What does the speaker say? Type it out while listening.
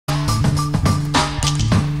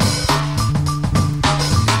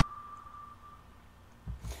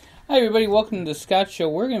Hi everybody, welcome to the Scott Show.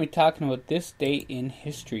 We're going to be talking about this day in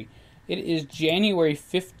history. It is January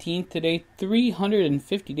 15th today,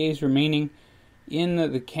 350 days remaining in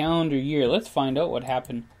the calendar year. Let's find out what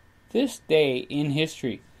happened this day in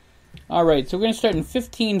history. Alright, so we're going to start in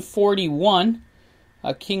 1541.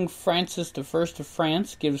 King Francis I of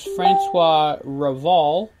France gives Francois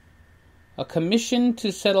Revel a commission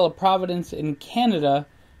to settle a province in Canada,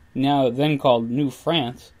 then called New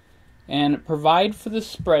France, and provide for the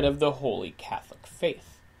spread of the Holy Catholic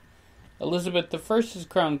faith. Elizabeth I is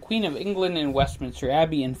crowned Queen of England in Westminster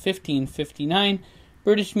Abbey in 1559.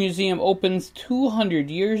 British Museum opens 200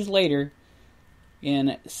 years later in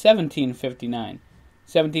 1759.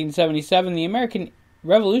 1777, the American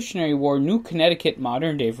Revolutionary War, New Connecticut,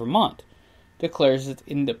 modern-day Vermont, declares its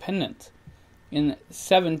independence. In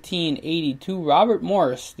 1782, Robert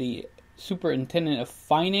Morris, the Superintendent of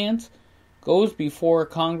Finance, goes before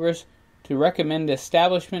Congress to recommend the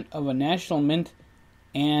establishment of a national mint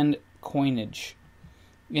and coinage.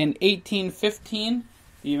 In 1815,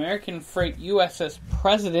 the American freight USS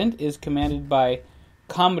President is commanded by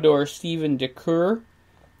Commodore Stephen Decatur,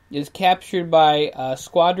 is captured by a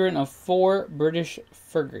squadron of 4 British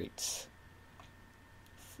frigates.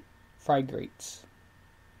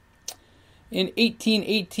 In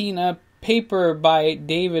 1818, a paper by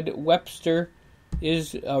David Webster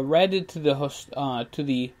is read to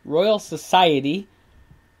the Royal Society,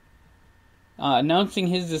 announcing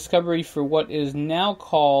his discovery for what is now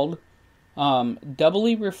called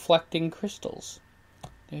doubly reflecting crystals.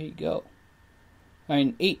 There you go.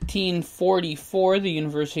 In 1844, the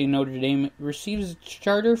University of Notre Dame receives its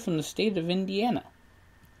charter from the state of Indiana.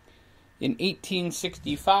 In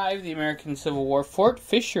 1865, the American Civil War, Fort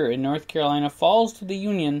Fisher in North Carolina falls to the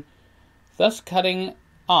Union, thus cutting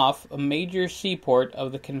off a major seaport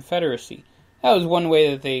of the Confederacy. That was one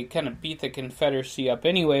way that they kind of beat the Confederacy up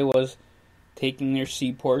anyway, was taking their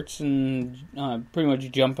seaports and pretty much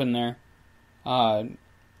jumping their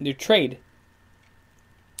trade.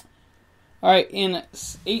 Alright, in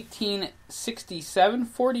 1867,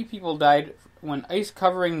 40 people died when ice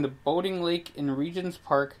covering the boating lake in Regent's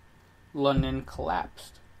Park, London,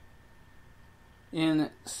 collapsed. In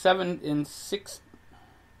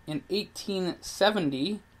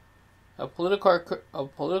 1870, a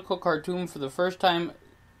political cartoon for the first time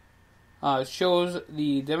shows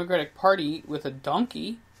the Democratic Party with a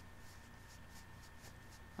donkey.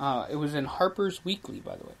 It was in Harper's Weekly,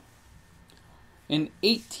 by the way. In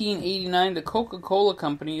 1889, the Coca-Cola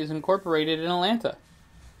Company is incorporated in Atlanta.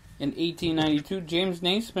 In 1892, James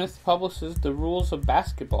Naismith publishes The Rules of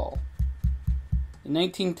Basketball. In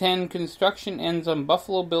 1910, construction ends on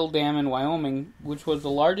Buffalo Bill Dam in Wyoming, which was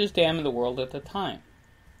the largest dam in the world at the time.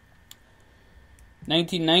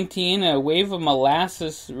 1919, a wave of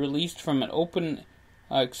molasses released from an open,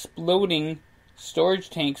 exploding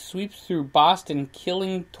storage tank sweeps through Boston,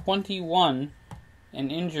 killing 21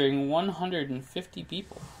 and injuring 150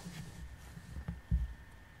 people.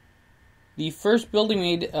 The first building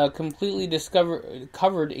made completely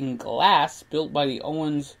covered in glass, built by the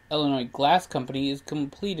Owens, Illinois Glass Company, is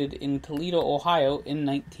completed in Toledo, Ohio in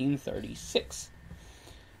 1936.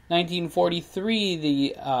 1943,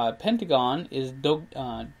 the Pentagon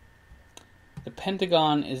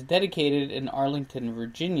is dedicated in Arlington,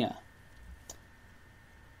 Virginia.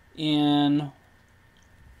 In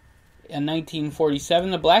 1947,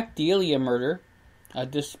 the Black Dahlia murder, a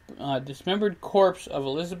dismembered corpse of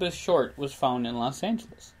Elizabeth Short was found in Los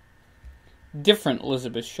Angeles. Different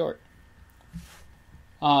Elizabeth Short.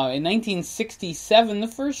 In 1967, the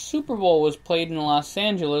first Super Bowl was played in Los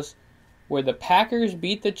Angeles, where the Packers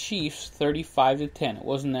beat the Chiefs 35-10. It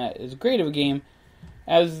wasn't as great of a game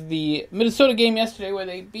as the Minnesota game yesterday, where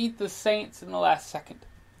they beat the Saints in the last second.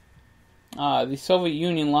 The Soviet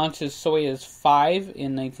Union launches Soyuz 5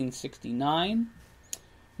 in 1969.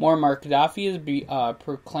 Muammar Gaddafi is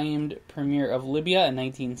proclaimed premier of Libya in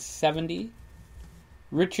 1970.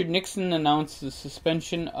 Richard Nixon announced the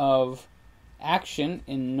suspension of action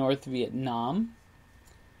in North Vietnam.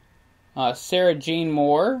 Sarah Jane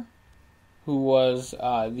Moore, who was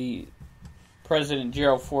the President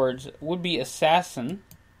Gerald Ford's would-be assassin,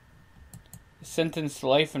 sentenced to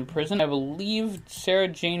life in prison. I believe Sarah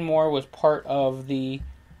Jane Moore was part of the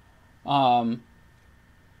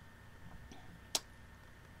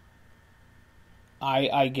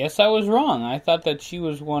I guess I was wrong. I thought that she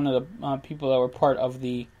was one of the people that were part of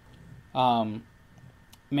the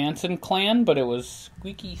Manson clan, but it was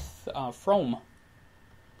Squeaky Fromme.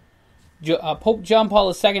 Pope John Paul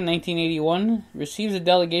II, 1981, receives a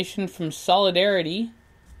delegation from Solidarity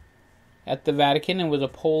at the Vatican and was a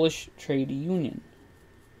Polish trade union.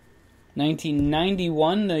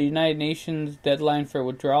 1991, the United Nations deadline for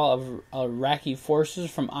withdrawal of Iraqi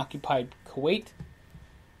forces from occupied Kuwait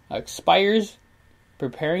expires,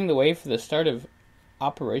 preparing the way for the start of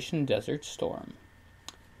Operation Desert Storm.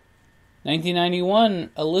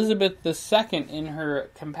 1991, Elizabeth II, in her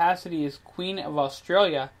capacity as Queen of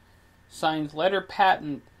Australia, signs letter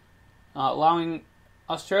patent allowing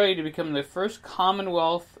Australia to become the first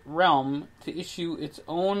Commonwealth realm to issue its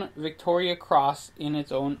own Victoria Cross in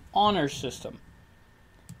its own honor system.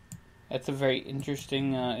 That's a very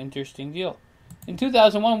interesting deal. In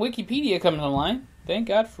 2001, Wikipedia comes online. Thank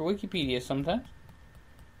God for Wikipedia sometimes.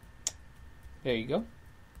 There you go.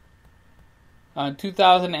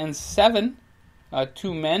 2007,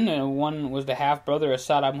 two men, one was the half-brother of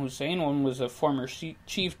Saddam Hussein, one was a former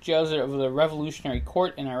chief judge of the Revolutionary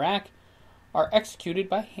Court in Iraq, are executed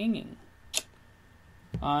by hanging.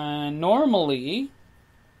 Normally,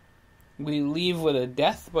 we leave with a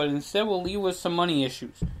death, but instead we'll leave with some money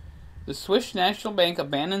issues. The Swiss National Bank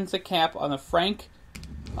abandons the cap on the franc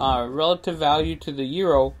relative value to the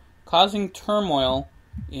euro, causing turmoil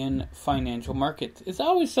in financial markets. It's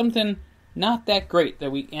always something not that great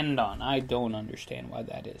that we end on. I don't understand why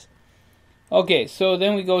that is. Okay, so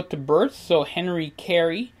then we go to births. So Henry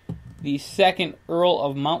Carey, the second Earl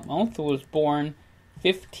of Monmouth, was born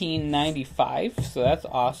 1595, so that's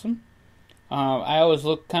awesome. I always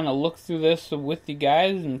look through this with you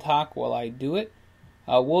guys and talk while I do it.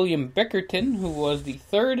 William Bickerton, who was the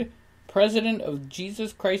third president of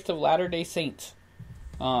Jesus Christ of Latter-day Saints.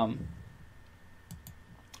 I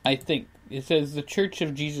think it says the Church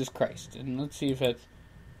of Jesus Christ, and let's see if that's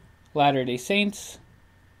Latter-day Saints.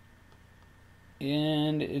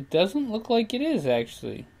 And it doesn't look like it is,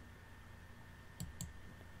 actually.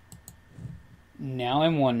 Now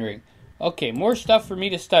I'm wondering. Okay, more stuff for me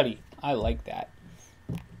to study. I like that.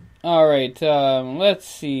 Alright, let's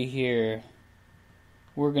see here.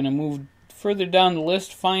 We're going to move further down the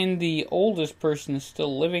list. Find the oldest person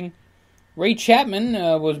still living. Ray Chapman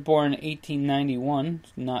was born in 1891.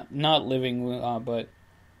 Not living, but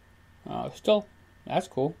still, that's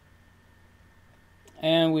cool.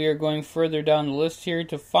 And we are going further down the list here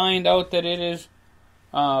to find out that it is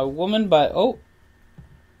a woman, but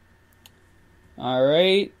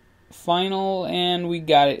alright, final, and we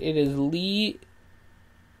got it. It is Lee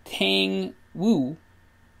Tang Wu,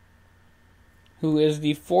 who is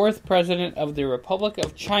the fourth president of the Republic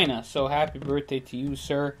of China. So happy birthday to you,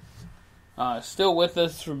 sir. Still with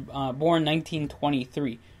us, born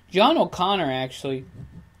 1923. John O'Connor, actually,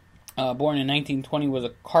 born in 1920, was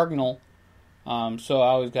a cardinal. So I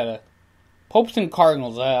always got a popes and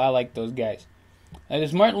cardinals. I like those guys. It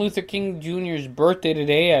is Martin Luther King Jr.'s birthday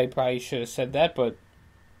today. I probably should have said that, but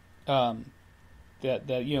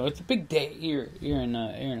it's a big day here in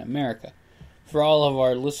America for all of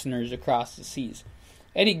our listeners across the seas.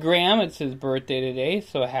 Eddie Graham, it's his birthday today,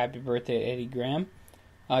 so happy birthday to Eddie Graham.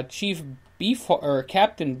 Captain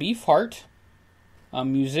Beefheart, a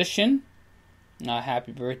musician,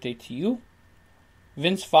 happy birthday to you.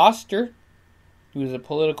 Vince Foster, who is a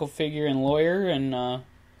political figure and lawyer and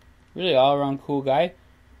really all-around cool guy.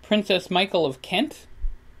 Princess Michael of Kent.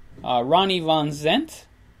 Ronnie Von Zant.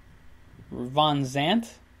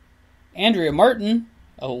 Andrea Martin.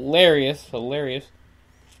 Hilarious.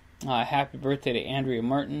 Happy birthday to Andrea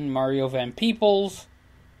Martin. Mario Van Peebles.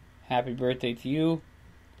 Happy birthday to you.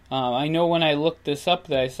 I know when I looked this up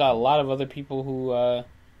that I saw a lot of other people who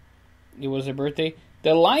it was their birthday.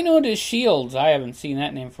 Delino de Shields. I haven't seen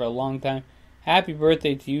that name for a long time. Happy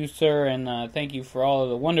birthday to you, sir, and thank you for all of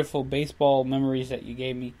the wonderful baseball memories that you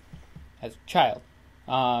gave me as a child.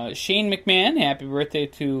 Shane McMahon, happy birthday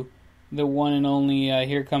to the one and only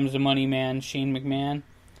Here Comes the Money Man, Shane McMahon.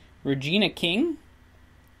 Regina King,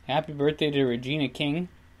 happy birthday to Regina King,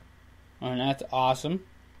 and that's awesome.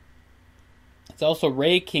 It's also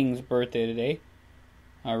Ray King's birthday today.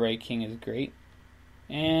 Ray King is great.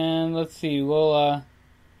 And let's see, we'll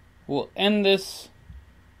end this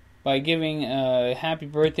by giving a happy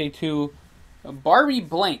birthday to Barbie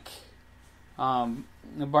Blank.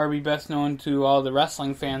 Barbie, best known to all the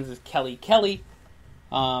wrestling fans as Kelly Kelly.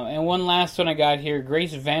 And one last one I got here,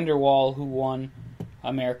 Grace Vanderwall, who won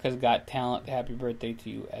America's Got Talent. Happy birthday to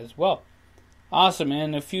you as well. Awesome,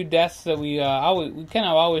 and a few deaths that we kind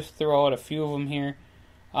of always throw out a few of them here.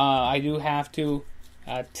 I do have to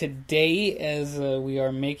today, as we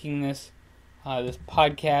are making this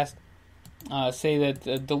podcast, say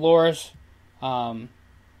that Dolores from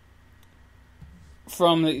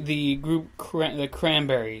the group the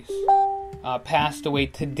Cranberries passed away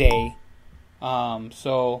today.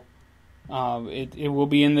 So it will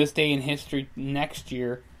be in this day in history next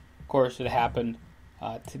year. Of course, it happened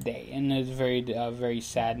today, and it's very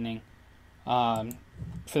saddening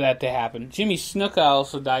for that to happen. Jimmy Snuka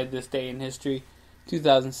also died this day in history,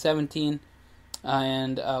 2017,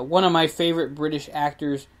 and one of my favorite British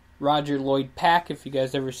actors, Roger Lloyd Pack. If you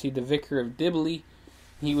guys ever see The Vicar of Dibley,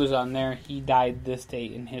 he was on there. He died this day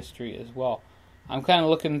in history as well. I'm kind of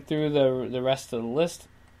looking through the rest of the list,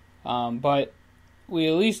 but we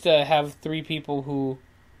at least have 3 people who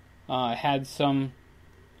had some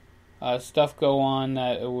stuff go on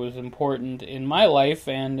that was important in my life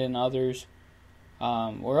and in others,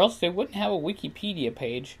 or else they wouldn't have a Wikipedia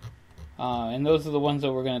page, and those are the ones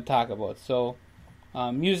that we're going to talk about. So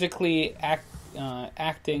musically,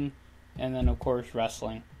 acting, and then of course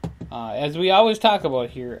wrestling, as we always talk about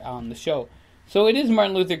here on the show. So it is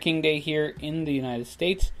Martin Luther King Day here in the United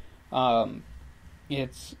States.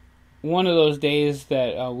 It's one of those days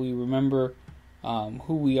that we remember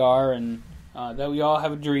who we are, and that we all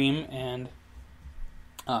have a dream, and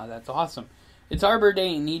that's awesome. It's Arbor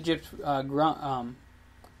Day in Egypt.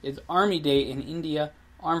 It's Army Day in India.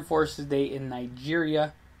 Armed Forces Day in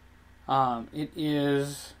Nigeria. It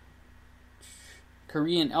is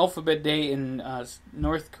Korean Alphabet Day in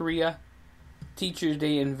North Korea. Teachers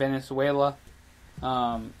Day in Venezuela.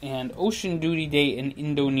 And Ocean Duty Day in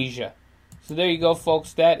Indonesia. So there you go,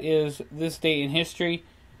 folks. That is this day in history.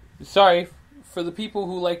 Sorry for the people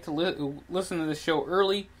who like to listen to the show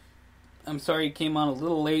early. I'm sorry it came on a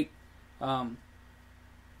little late, but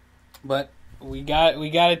we got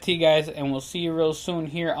it to you guys, and we'll see you real soon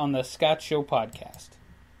here on the Scott Show podcast.